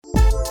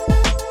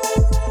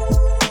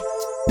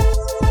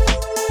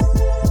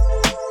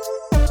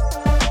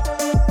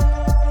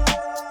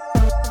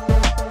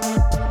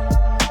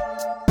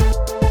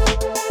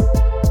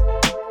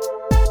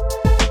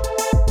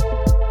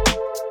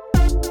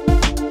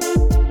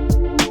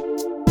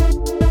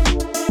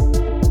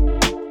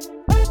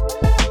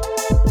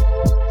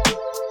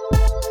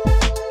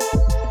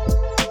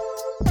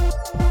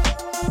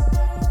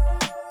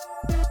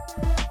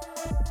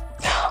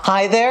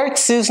Hi there,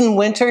 it's Susan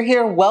Winter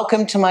here.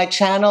 Welcome to my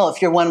channel.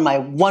 If you're one of my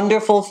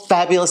wonderful,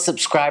 fabulous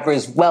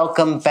subscribers,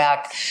 welcome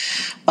back.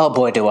 Oh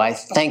boy, do I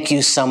thank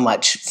you so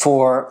much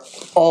for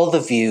all the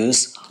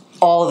views,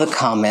 all the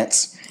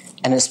comments,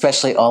 and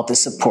especially all the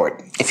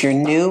support. If you're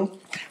new,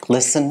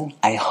 listen,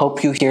 I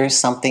hope you hear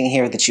something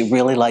here that you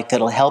really like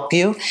that'll help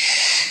you.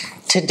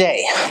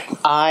 Today,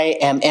 I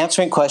am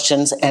answering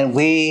questions, and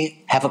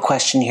we have a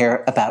question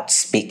here about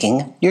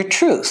speaking your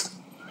truth.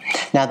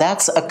 Now,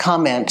 that's a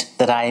comment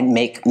that I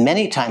make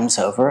many times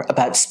over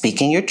about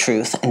speaking your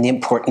truth and the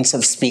importance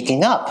of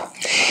speaking up.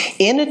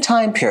 In a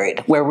time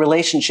period where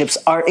relationships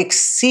are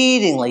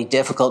exceedingly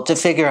difficult to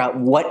figure out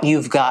what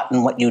you've got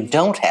and what you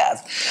don't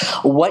have,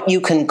 what you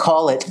can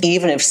call it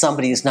even if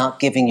somebody's not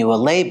giving you a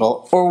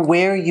label, or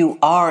where you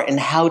are and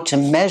how to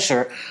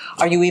measure,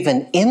 are you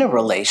even in a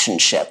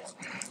relationship?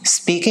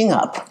 Speaking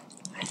up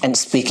and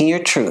speaking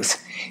your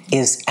truth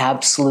is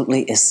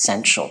absolutely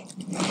essential.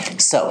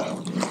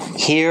 So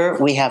here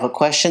we have a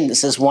question.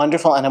 This is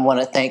wonderful, and I want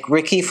to thank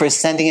Ricky for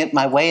sending it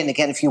my way. And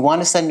again, if you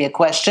want to send me a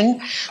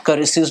question, go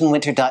to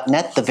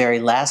susanwinter.net, the very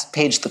last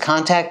page, the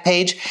contact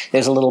page.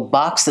 There's a little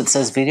box that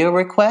says video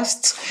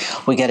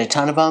requests. We get a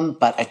ton of them,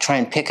 but I try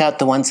and pick out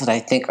the ones that I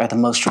think are the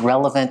most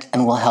relevant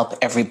and will help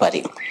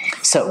everybody.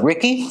 So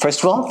Ricky,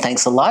 first of all,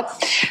 thanks a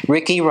lot.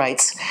 Ricky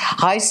writes,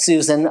 "Hi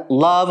Susan,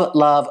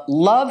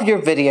 love your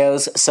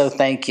videos, so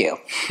thank you."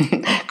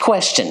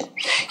 Question: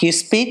 you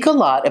speak a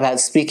lot about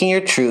speaking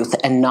your truth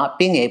and not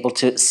being able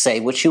to say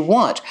what you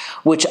want,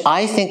 which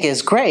I think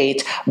is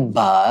great,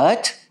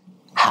 but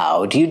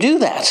how do you do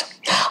that?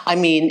 I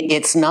mean,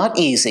 it's not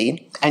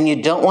easy, and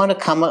you don't want to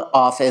come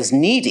off as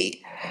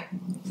needy.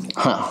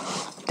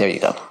 There you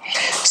go.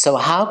 So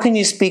how can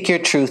you speak your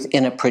truth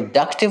in a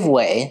productive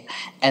way,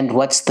 and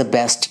what's the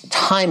best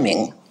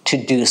timing to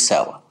do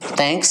so?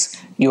 Thanks,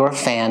 your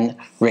fan,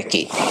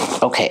 Ricky.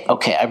 Okay,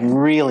 I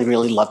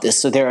really love this.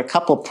 So there are a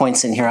couple of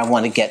points in here I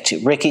want to get to.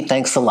 Ricky,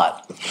 thanks a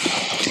lot.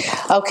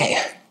 Okay,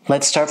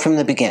 let's start from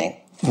the beginning.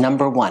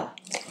 Number one,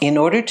 in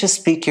order to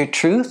speak your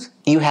truth,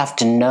 you have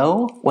to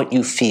know what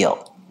you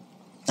feel.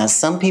 Now,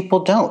 some people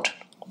don't.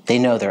 They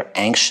know they're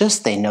anxious,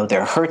 they know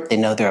they're hurt, they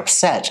know they're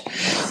upset,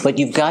 but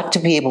you've got to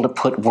be able to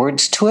put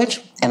words to it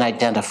and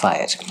identify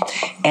it.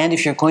 And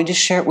if you're going to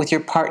share it with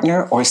your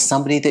partner or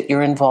somebody that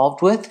you're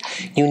involved with,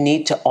 you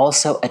need to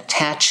also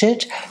attach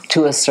it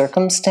to a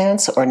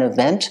circumstance or an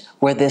event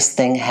where this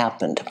thing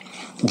happened.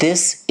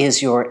 This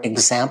is your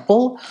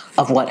example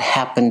of what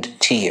happened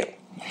to you.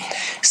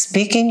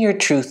 Speaking your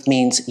truth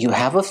means you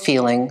have a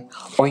feeling,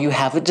 or you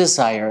have a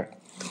desire,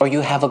 or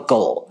you have a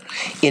goal.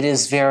 It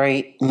is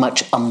very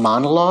much a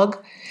monologue,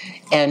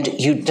 and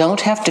you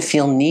don't have to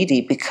feel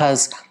needy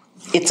because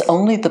it's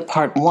only the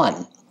part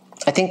one.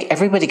 I think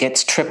everybody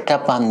gets tripped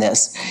up on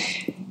this.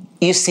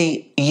 You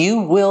see, you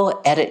will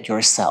edit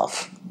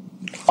yourself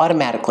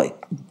automatically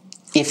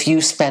if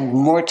you spend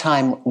more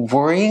time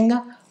worrying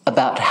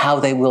about how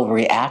they will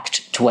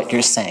react to what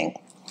you're saying.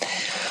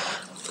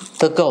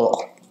 The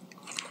goal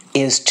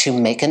is to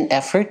make an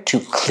effort to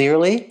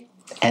clearly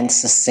and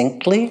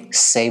succinctly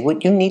say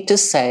what you need to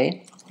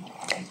say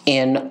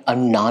in a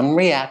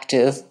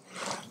non-reactive,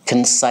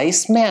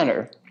 concise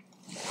manner.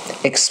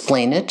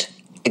 Explain it,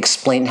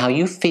 explain how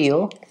you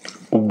feel,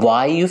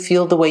 why you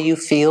feel the way you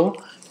feel,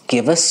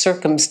 give a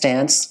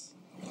circumstance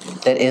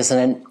that is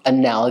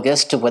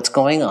analogous to what's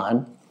going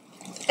on,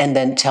 and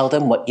then tell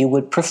them what you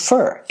would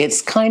prefer.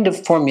 It's kind of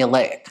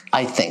formulaic,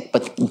 I think,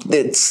 but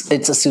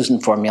it's a Susan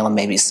formula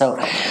maybe, so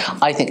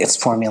I think it's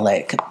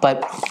formulaic.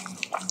 But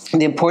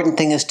the important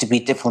thing is to be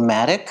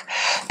diplomatic,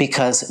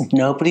 because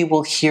nobody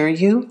will hear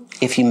you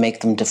if you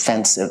make them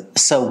defensive.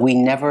 So we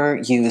never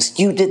use,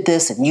 you did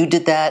this and you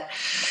did that.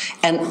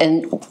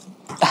 And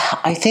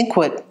I think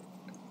what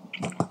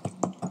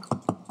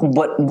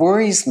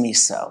worries me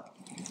so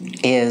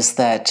is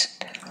that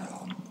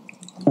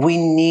we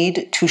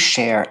need to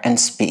share and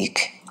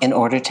speak in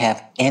order to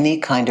have any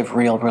kind of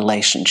real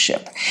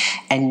relationship.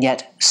 And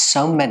yet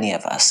so many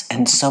of us,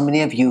 and so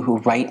many of you who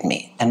write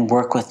me and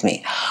work with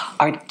me,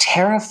 are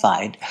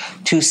terrified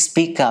to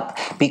speak up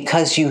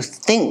because you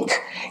think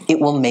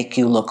it will make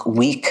you look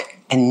weak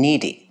and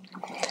needy.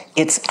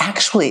 It's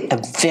actually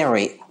a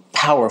very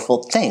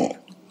powerful thing.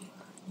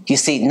 You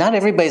see, not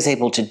everybody's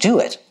able to do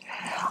it.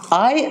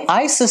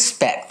 I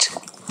suspect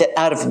that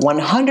out of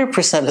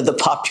 100% of the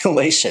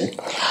population,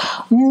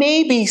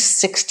 maybe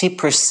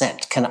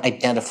 60% can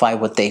identify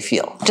what they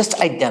feel. Just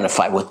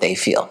identify what they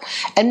feel.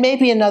 And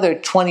maybe another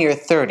 20 or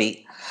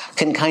 30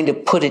 can kind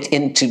of put it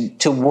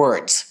into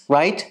words,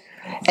 right?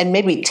 And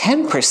maybe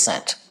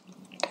 10%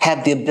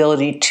 have the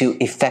ability to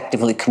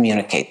effectively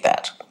communicate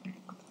that.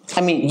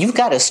 I mean, you've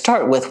got to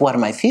start with, what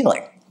am I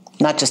feeling?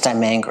 Not just,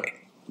 I'm angry.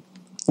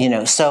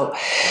 So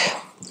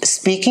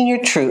speaking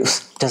your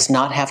truth does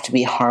not have to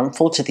be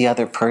harmful to the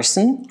other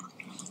person.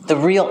 The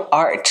real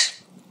art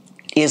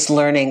is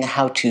learning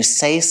how to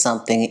say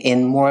something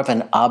in more of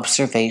an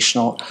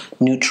observational,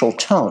 neutral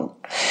tone.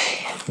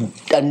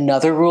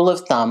 Another rule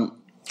of thumb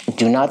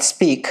Do not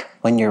speak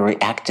when you're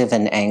reactive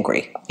and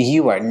angry.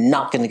 You are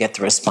not going to get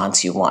the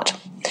response you want.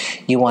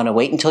 You want to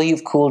wait until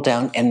you've cooled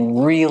down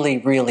and really,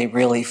 really,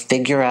 really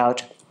figure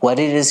out what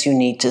it is you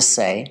need to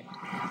say.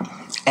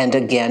 And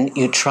again,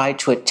 you try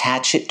to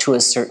attach it to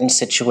a certain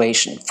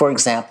situation. For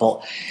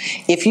example,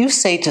 if you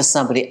say to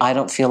somebody, I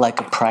don't feel like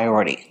a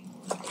priority,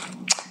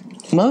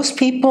 most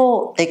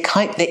people,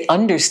 they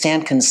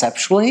understand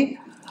conceptually,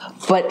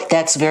 but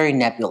that's very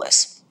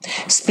nebulous.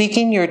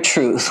 Speaking your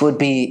truth would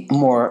be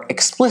more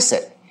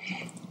explicit.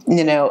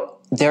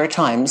 There are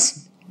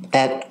times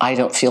that I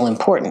don't feel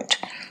important,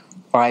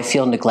 or I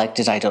feel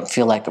neglected, I don't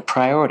feel like a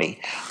priority.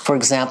 For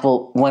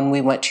example, when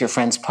we went to your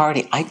friend's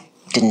party, I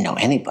didn't know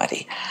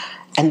anybody.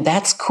 And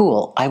that's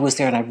cool. I was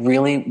there and I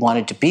really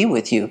wanted to be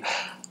with you,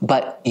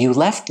 but you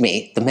left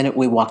me the minute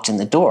we walked in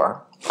the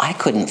door. I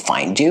couldn't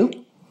find you.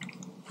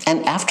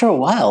 And after a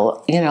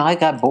while, I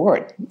got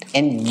bored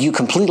and you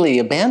completely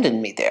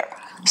abandoned me there.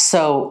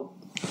 So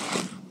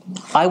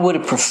I would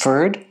have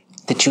preferred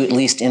that you at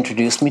least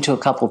introduced me to a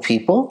couple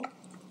people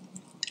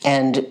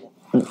and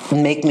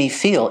make me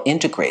feel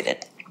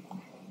integrated.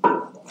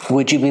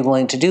 Would you be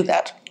willing to do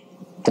that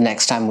the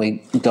next time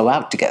we go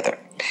out together?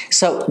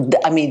 So,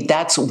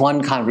 that's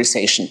one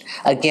conversation.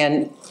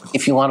 Again,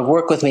 if you want to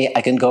work with me,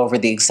 I can go over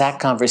the exact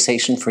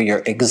conversation for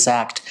your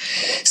exact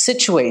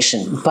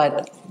situation.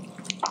 But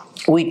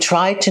we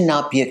try to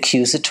not be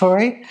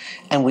accusatory,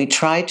 and we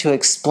try to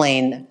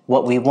explain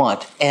what we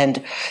want.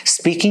 And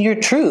speaking your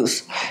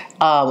truth,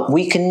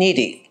 weak and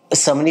needy.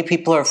 So many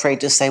people are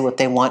afraid to say what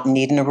they want and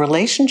need in a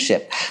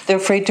relationship. They're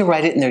afraid to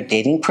write it in their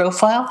dating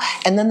profile,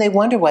 and then they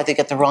wonder why they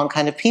get the wrong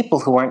kind of people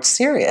who aren't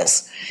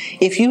serious.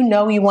 If you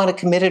know you want a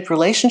committed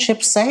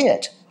relationship, say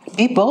it.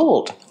 Be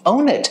bold.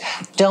 Own it.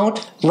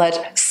 Don't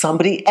let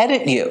somebody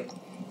edit you.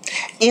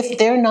 If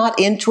they're not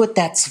into it,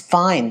 that's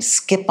fine.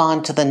 Skip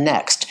on to the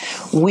next.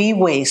 We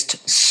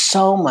waste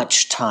so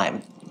much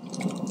time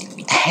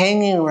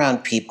hanging around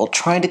people,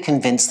 trying to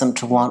convince them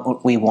to want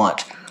what we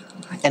want,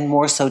 and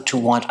more so to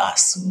want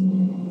us.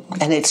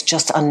 And it's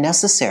just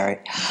unnecessary.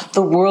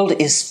 The world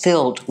is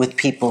filled with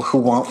people who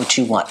want what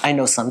you want. I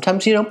know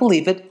sometimes you don't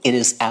believe it. It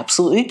is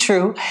absolutely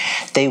true.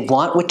 They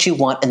want what you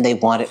want and they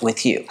want it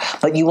with you.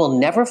 But you will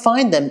never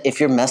find them if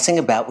you're messing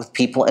about with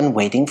people and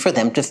waiting for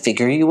them to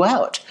figure you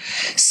out.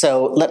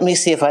 So let me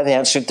see if I've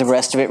answered the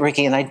rest of it,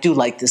 Ricky, and I do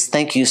like this.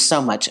 Thank you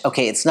so much.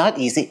 Okay, it's not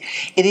easy.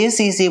 It is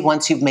easy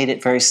once you've made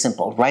it very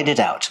simple. Write it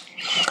out.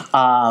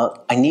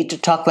 I need to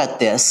talk about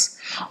this.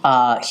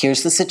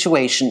 Here's the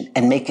situation,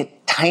 and make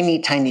it tiny,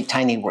 tiny,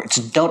 tiny words.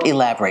 Don't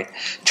elaborate.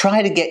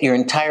 Try to get your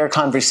entire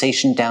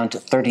conversation down to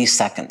 30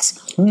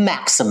 seconds,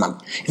 maximum.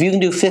 If you can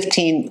do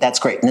 15, that's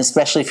great. And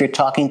especially if you're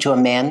talking to a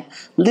man,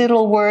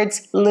 little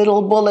words,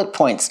 little bullet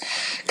points.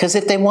 Because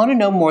if they want to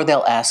know more,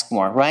 they'll ask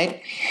more,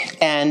 right?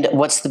 And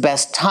what's the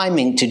best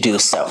timing to do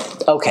so?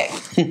 Okay,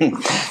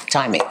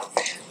 timing.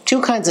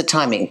 Two kinds of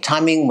timing.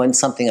 Timing when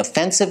something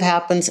offensive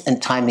happens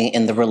and timing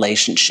in the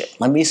relationship.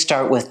 Let me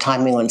start with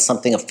timing when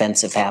something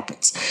offensive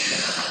happens.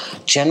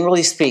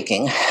 Generally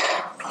speaking,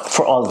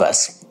 for all of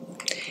us,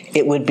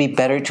 it would be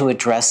better to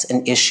address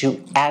an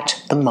issue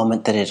at the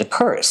moment that it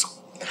occurs.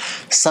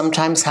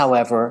 Sometimes,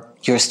 however,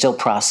 you're still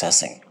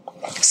processing.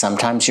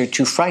 Sometimes you're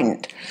too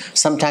frightened.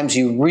 Sometimes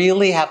you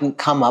really haven't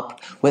come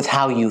up with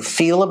how you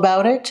feel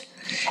about it,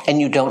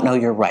 and you don't know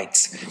your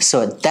rights.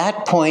 So at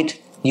that point,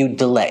 you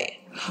delay.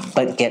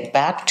 But get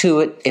back to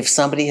it if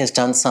somebody has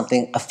done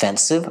something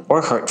offensive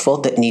or hurtful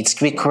that needs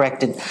to be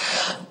corrected.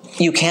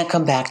 You can't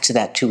come back to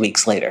that 2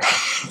 weeks later.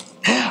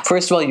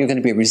 First of all, you're going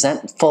to be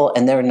resentful,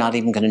 and they're not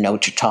even going to know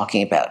what you're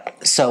talking about.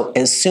 So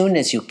as soon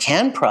as you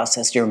can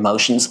process your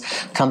emotions,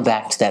 come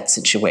back to that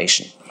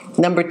situation.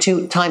 Number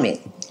two,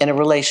 timing in a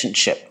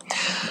relationship.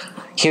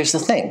 Here's the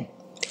thing.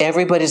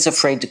 Everybody's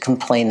afraid to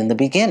complain in the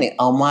beginning.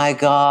 Oh my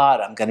God,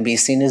 I'm going to be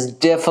seen as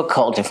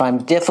difficult. If I'm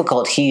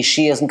difficult,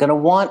 she isn't going to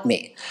want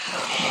me.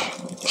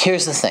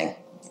 Here's the thing.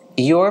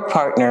 Your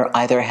partner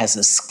either has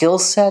a skill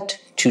set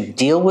to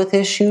deal with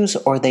issues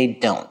or they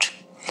don't.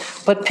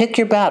 But pick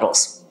your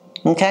battles,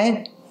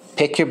 okay?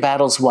 Pick your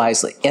battles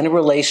wisely. In a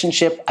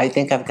relationship, I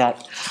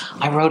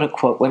wrote a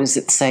quote. What is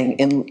it saying?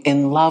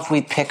 In love,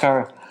 we pick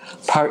our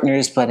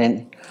partners, but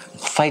in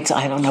fights,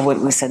 I don't know what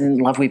we said. In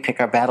love, we pick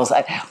our battles.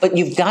 But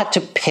you've got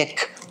to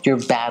pick your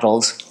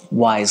battles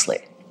wisely,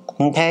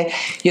 okay?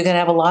 You're going to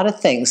have a lot of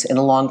things in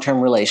a long-term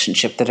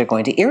relationship that are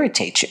going to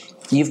irritate you.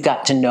 You've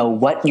got to know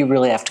what you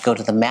really have to go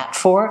to the mat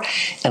for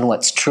and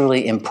what's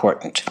truly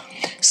important.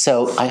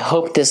 So I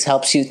hope this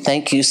helps you.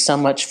 Thank you so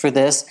much for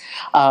this.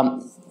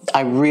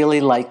 I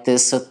really like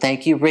this, so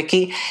thank you,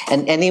 Ricky.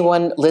 And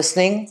anyone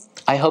listening,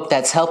 I hope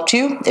that's helped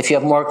you. If you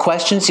have more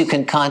questions, you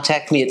can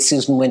contact me at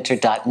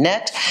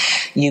susanwinter.net.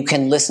 You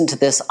can listen to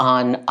this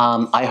on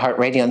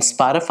iHeartRadio and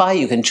Spotify.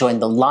 You can join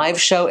the live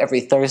show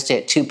every Thursday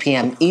at 2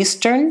 p.m.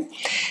 Eastern.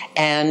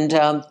 And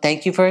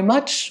thank you very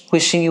much.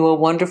 Wishing you a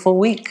wonderful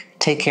week.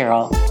 Take care,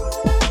 all.